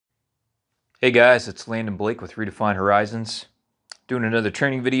Hey guys, it's Landon Blake with Redefine Horizons. Doing another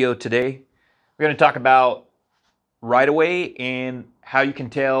training video today. We're going to talk about right-of-way and how you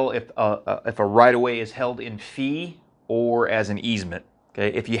can tell if a right-of-way is held in fee or as an easement.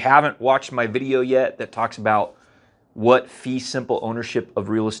 Okay, if you haven't watched my video yet that talks about what fee simple ownership of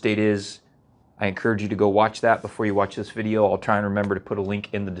real estate is, I encourage you to go watch that before you watch this video. I'll try and remember to put a link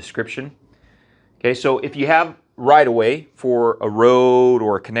in the description. Okay, so if you have right-of-way for a road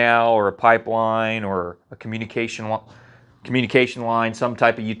or a canal or a pipeline or a communication line, some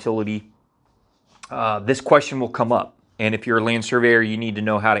type of utility, this question will come up. And if you're a land surveyor, you need to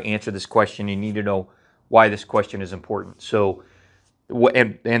know how to answer this question. You need to know why this question is important. So,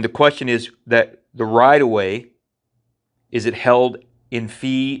 and the question is that the right-of-way, is it held in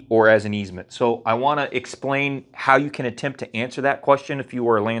fee or as an easement? So I want to explain how you can attempt to answer that question if you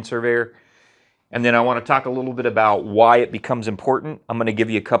are a land surveyor. And then I want to talk a little bit about why it becomes important. I'm going to give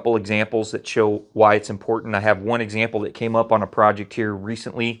you a couple examples that show why it's important. I have one example that came up on a project here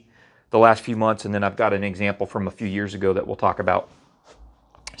recently, the last few months, and then I've got an example from a few years ago that we'll talk about.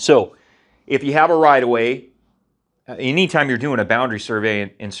 So if you have a right-of-way, anytime you're doing a boundary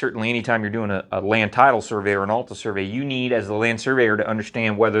survey, and certainly anytime you're doing a land title survey or an ALTA survey, you need, as the land surveyor, to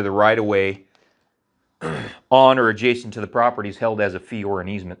understand whether the right-of-way on or adjacent to the property is held as a fee or an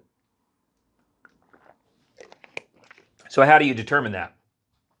easement. So how do you determine that?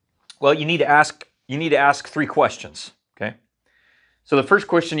 Well, you need to ask three questions, okay? So the first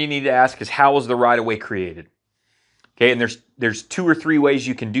question you need to ask is, how was the right-of-way created? Okay, and there's two or three ways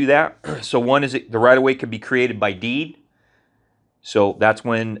you can do that. So one is the right-of-way could be created by deed. So that's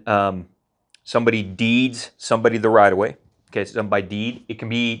when somebody deeds somebody the right-of-way. Okay, it's done by deed. It can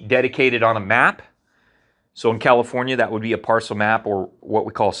be dedicated on a map. So in California, that would be a parcel map, or what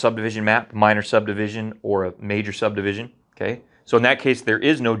we call a subdivision map, minor subdivision or a major subdivision. Okay, so in that case, there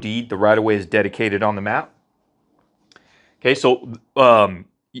is no deed. The right-of-way is dedicated on the map. Okay, so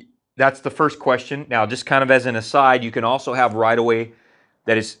that's the first question. Now, just kind of as an aside, you can also have right-of-way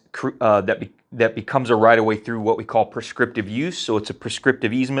that is that becomes a right-of-way through what we call prescriptive use. So it's a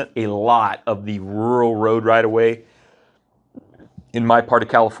prescriptive easement. A lot of the rural road right-of-way in my part of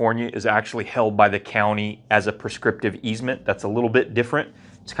California is actually held by the county as a prescriptive easement. That's a little bit different.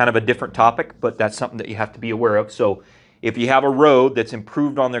 It's kind of a different topic, but that's something that you have to be aware of. So if you have a road that's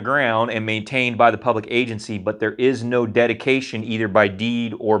improved on the ground and maintained by the public agency, but there is no dedication either by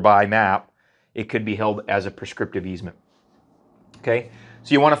deed or by map, it could be held as a prescriptive easement. Okay,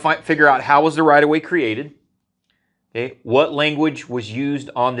 so you want to figure out, how was the right-of-way created? Okay, what language was used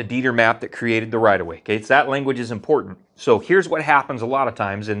on the deed or map that created the right-of-way? Okay, it's that language is important. So here's what happens a lot of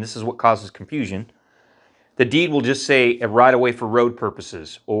times, and this is what causes confusion. The deed will just say a right-of-way for road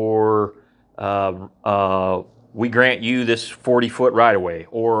purposes, or we grant you this 40-foot right-of-way,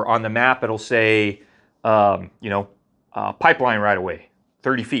 or on the map it'll say, pipeline right-of-way,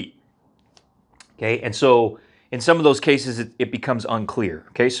 30 feet. Okay, and so in some of those cases it becomes unclear.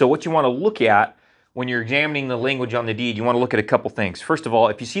 Okay, so what you want to look at when you're examining the language on the deed, you want to look at a couple things. First of all,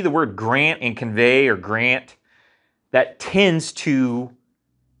 if you see the word grant and convey or grant, that tends to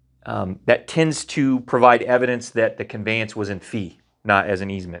provide evidence that the conveyance was in fee, not as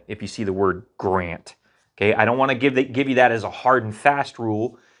an easement, if you see the word grant. Okay, I don't want to give you that as a hard and fast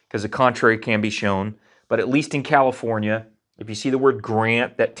rule, because the contrary can be shown, but at least in California, if you see the word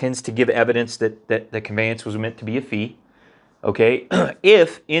grant, that tends to give evidence that the conveyance was meant to be a fee. Okay,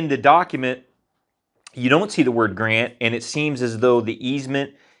 if in the document you don't see the word grant and it seems as though the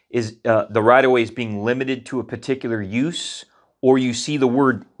easement is, the right-of-way is being limited to a particular use, or you see the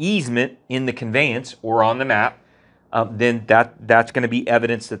word easement in the conveyance or on the map, then that's going to be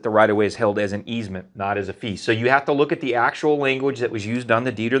evidence that the right-of-way is held as an easement, not as a fee. So you have to look at the actual language that was used on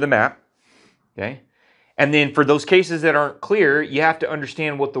the deed or the map. Okay, and then for those cases that aren't clear, you have to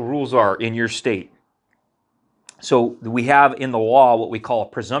understand what the rules are in your state. So we have in the law what we call a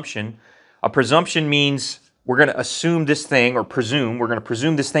presumption. A presumption means we're going to assume this thing, or we're going to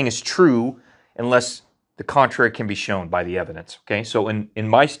presume this thing is true unless the contrary can be shown by the evidence. Okay, so in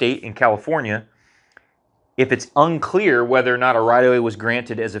my state, in California, if it's unclear whether or not a right-of-way was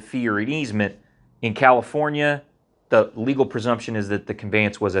granted as a fee or an easement, in California, the legal presumption is that the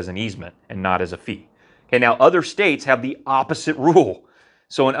conveyance was as an easement and not as a fee. Okay, now other states have the opposite rule.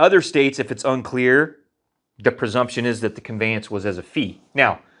 So in other states, if it's unclear, the presumption is that the conveyance was as a fee.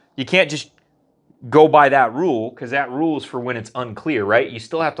 Now, you can't just go by that rule, because that rule is for when it's unclear, right? You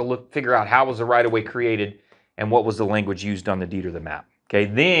still have to figure out, how was the right-of-way created and what was the language used on the deed or the map. Okay,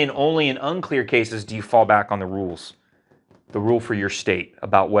 then only in unclear cases do you fall back on the rules, the rule for your state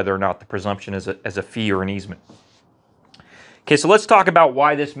about whether or not the presumption is as a fee or an easement. Okay, so let's talk about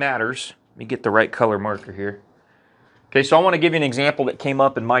why this matters Let me get the right color marker here. Okay, so I want to give you an example that came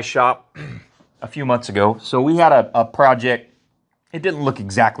up in my shop a few months ago. So we had a project. It didn't look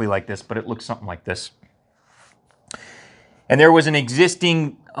exactly like this, but it looked something like this. And there was an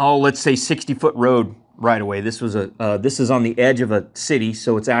existing, let's say 60-foot road right away. This was this is on the edge of a city,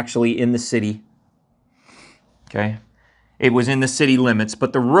 so it's actually in the city. Okay, it was in the city limits,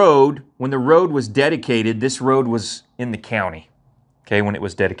 but the road, when the road was dedicated, this road was in the county. Okay, when it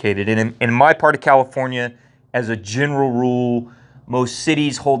was dedicated, and in my part of California, as a general rule, most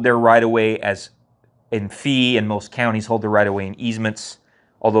cities hold their right-of-way as in fee, and most counties hold their right-of-way in easements,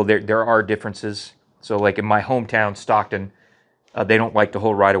 although there are differences. So like in my hometown, Stockton, they don't like to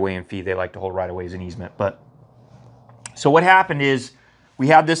hold right-of-way in fee. They like to hold right-of-way as an easement. But so what happened is we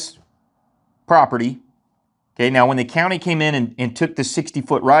had this property. Okay, now when the county came in and took the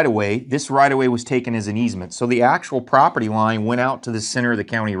 60-foot right-of-way, this right-of-way was taken as an easement. So the actual property line went out to the center of the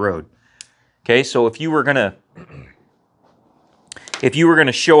county road. Okay, so if you were gonna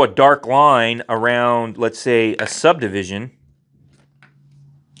show a dark line around, let's say, a subdivision,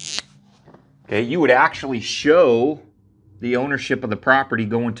 okay, you would actually show the ownership of the property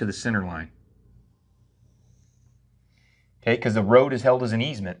going to the center line. Okay, because the road is held as an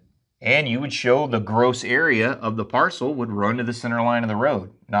easement. And you would show the gross area of the parcel would run to the center line of the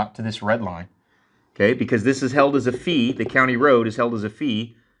road, not to this red line. Okay, because this is held as a fee, the county road is held as a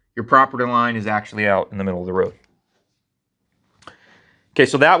fee, your property line is actually out in the middle of the road. Okay,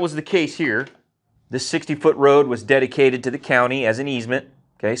 so that was the case here. This 60-foot road was dedicated to the county as an easement.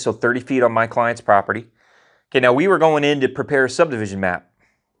 Okay, so 30 feet on my client's property. Okay, now we were going in to prepare a subdivision map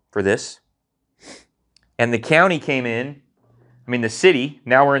for this. And the county came in, the city,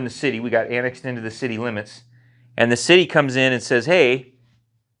 now we're in the city, we got annexed into the city limits. And the city comes in and says, hey,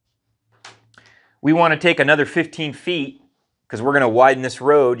 we want to take another 15 feet because we're going to widen this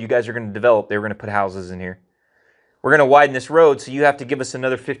road. You guys are going to develop, they were going to put houses in here. We're going to widen this road, so you have to give us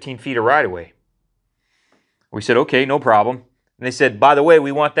another 15 feet of right-of-way. We said, okay, no problem. And they said, by the way,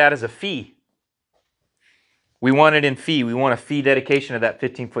 we want that as a fee. We want it in fee. We want a fee dedication of that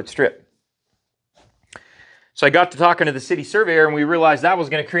 15-foot strip. So I got to talking to the city surveyor, and we realized that was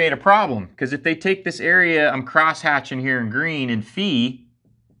going to create a problem. Because if they take this area, I'm cross-hatching here in green, in fee,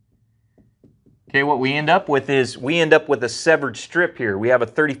 okay, what we end up with is we end up with a severed strip here. We have a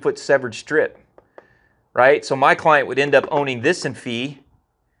 30-foot severed strip, right? So my client would end up owning this in fee,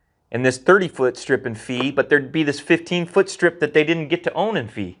 and this 30-foot strip in fee, but there'd be this 15-foot strip that they didn't get to own in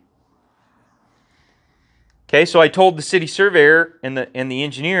fee. Okay, so I told the city surveyor and the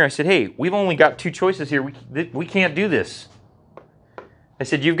engineer, I said, hey, we've only got two choices here. We can't do this. I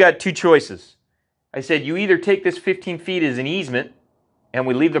said, you've got two choices. I said, you either take this 15 feet as an easement and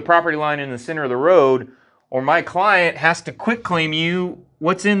we leave the property line in the center of the road, or my client has to quitclaim you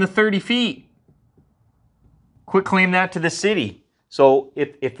what's in the 30 feet. Quitclaim that to the city. So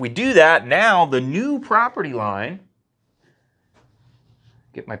if we do that, now the new property line,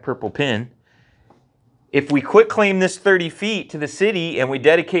 get my purple pin, if we quitclaim this 30 feet to the city and we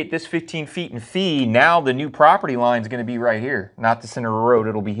dedicate this 15 feet in fee, now the new property line is going to be right here, not the center of the road.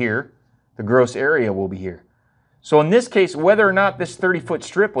 It'll be here. The gross area will be here. So in this case, whether or not this 30-foot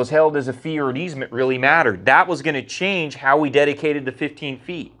strip was held as a fee or an easement really mattered. That was going to change how we dedicated the 15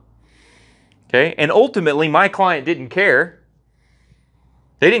 feet. Okay, and ultimately my client didn't care.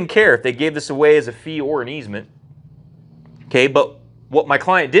 They didn't care if they gave this away as a fee or an easement. Okay, but what my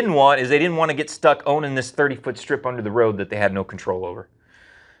client didn't want is they didn't want to get stuck owning this 30-foot strip under the road that they had no control over.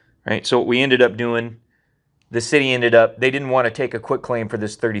 Right? So what we ended up doing, the city ended up, they didn't want to take a quitclaim for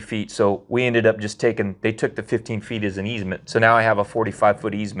this 30 feet, so we ended up just they took the 15 feet as an easement. So now I have a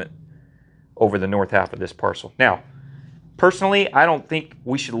 45-foot easement over the north half of this parcel. Now, personally, I don't think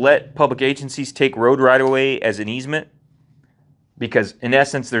we should let public agencies take road right-of-way as an easement because, in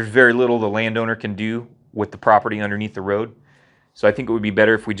essence, there's very little the landowner can do with the property underneath the road. So I think it would be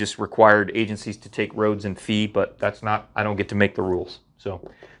better if we just required agencies to take roads in fee, but that's not, I don't get to make the rules. So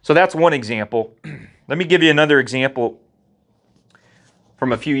that's one example. Let me give you another example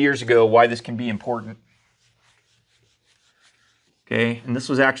from a few years ago why this can be important. Okay, and this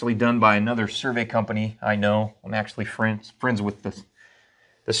was actually done by another survey company I know. I'm actually friends with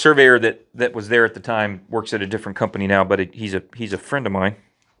the surveyor that was there at the time, works at a different company now, but he's a friend of mine.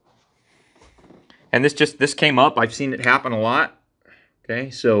 And this came up. I've seen it happen a lot.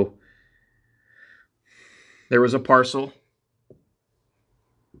 Okay, so there was a parcel,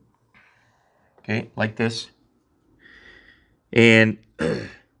 okay, like this, and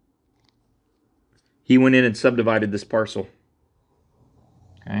he went in and subdivided this parcel,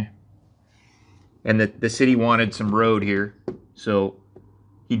 okay, and the city wanted some road here, so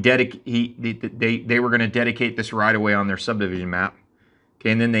they were going to dedicate this right away on their subdivision map.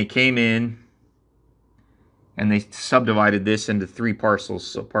 Okay, and then they came in and they subdivided this into 3 parcels.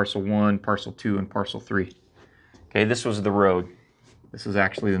 So parcel 1, parcel 2, and parcel 3. Okay, this was the road. This is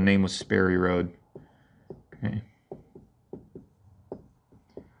actually, the name was Sperry Road. Okay.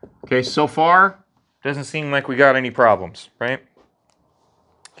 Okay, so far, doesn't seem like we got any problems, right?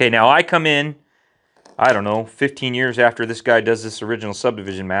 Okay, now I come in, I don't know, 15 years after this guy does this original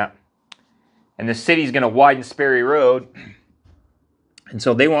subdivision map, and the city's going to widen Sperry Road, and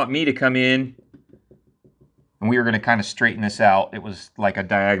so they want me to come in, and we were going to kind of straighten this out. It was like a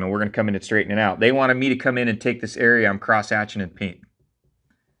diagonal. We're going to come in and straighten it out. They wanted me to come in and take this area I'm cross-hatching and paint.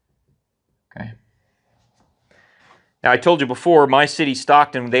 Okay. Now, I told you before, my city,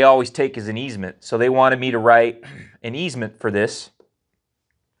 Stockton, they always take as an easement. So they wanted me to write an easement for this,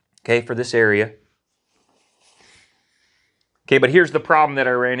 okay, for this area. Okay, but here's the problem that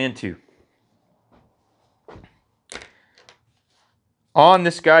I ran into. On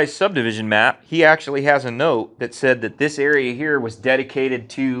this guy's subdivision map, he actually has a note that said that this area here was dedicated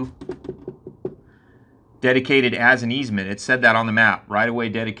as an easement. It said that on the map, right away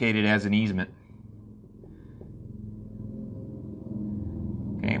dedicated as an easement.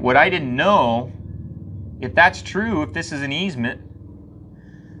 Okay, what I didn't know, if that's true, if this is an easement,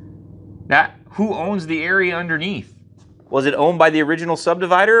 who owns the area underneath? Was it owned by the original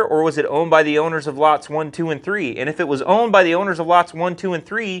subdivider, or was it owned by the owners of lots 1, 2, and 3? And if it was owned by the owners of lots 1, 2, and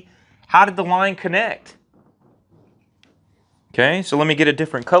 3, how did the line connect? Okay, so let me get a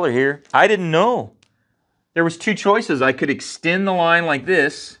different color here. I didn't know. There was 2 choices. I could extend the line like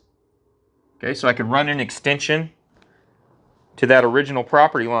this. Okay, so I could run an extension to that original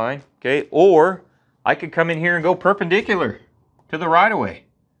property line. Okay, or I could come in here and go perpendicular to the right-of-way.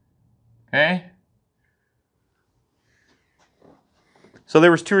 Okay. So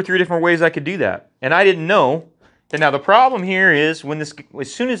there was 2 or 3 different ways I could do that, and I didn't know. And now the problem here is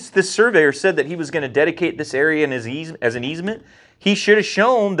as soon as this surveyor said that he was going to dedicate this area as an easement, he should have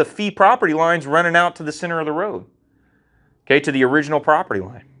shown the fee property lines running out to the center of the road, okay, to the original property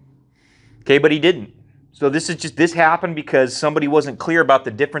line. Okay, but he didn't. So this happened because somebody wasn't clear about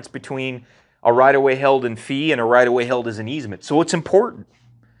the difference between a right-of-way held in fee and a right-of-way held as an easement. So it's important.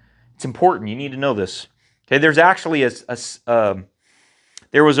 It's important. You need to know this. Okay, there's actually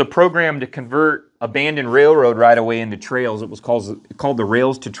there was a program to convert abandoned railroad right-of-way into trails. It was called the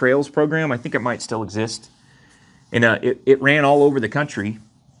Rails to Trails program. I think it might still exist. And it ran all over the country.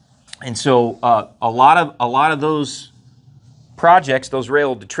 And so a lot of those projects, those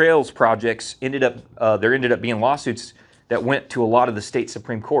Rail to Trails projects, ended up being lawsuits that went to a lot of the state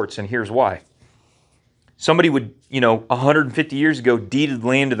Supreme Courts. And here's why. Somebody would, 150 years ago, deeded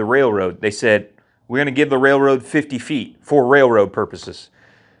land to the railroad. They said, we're going to give the railroad 50 feet for railroad purposes.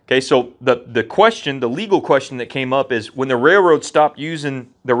 Okay, so the legal question that came up is, when the railroad stopped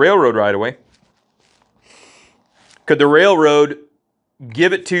using the railroad right-of-way, could the railroad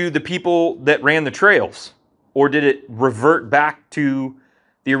give it to the people that ran the trails, or did it revert back to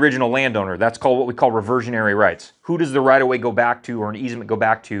the original landowner? That's called what we call reversionary rights. Who does the right-of-way go back to, or an easement go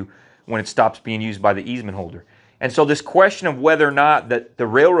back to, when it stops being used by the easement holder? And so this question of whether or not that the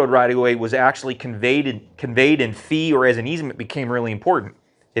railroad right-of-way was actually conveyed in fee or as an easement became really important.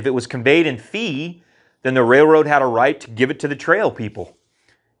 If it was conveyed in fee, then the railroad had a right to give it to the trail people.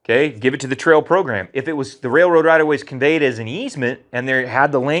 Okay, give it to the trail program. If it was the railroad right-of-way is conveyed as an easement and there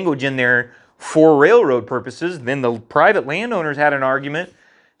had the language in there for railroad purposes, then the private landowners had an argument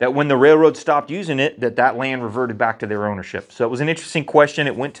that when the railroad stopped using it, that land reverted back to their ownership. So it was an interesting question.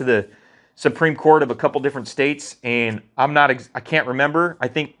 It went to the Supreme Court of a couple different states, and I can't remember. I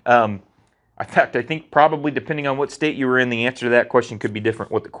think, in fact, I think probably depending on what state you were in, the answer to that question could be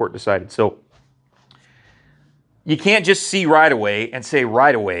different, what the court decided. So you can't just see right-of-way and say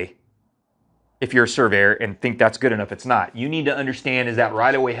right-of-way if you're a surveyor and think that's good enough. It's not. You need to understand, is that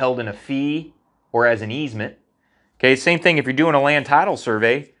right-of-way held in a fee or as an easement? Okay, same thing if you're doing a land title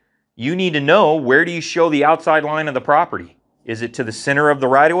survey. You need to know, where do you show the outside line of the property? Is it to the center of the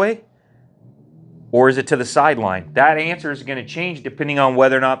right-of-way, or is it to the sideline? That answer is going to change depending on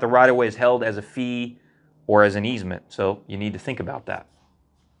whether or not the right-of-way is held as a fee or as an easement. So you need to think about that.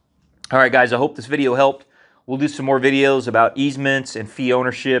 All right, guys, I hope this video helped. We'll do some more videos about easements and fee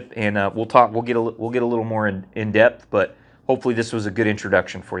ownership, and we'll get a little more in depth, but hopefully this was a good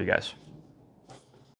introduction for you guys.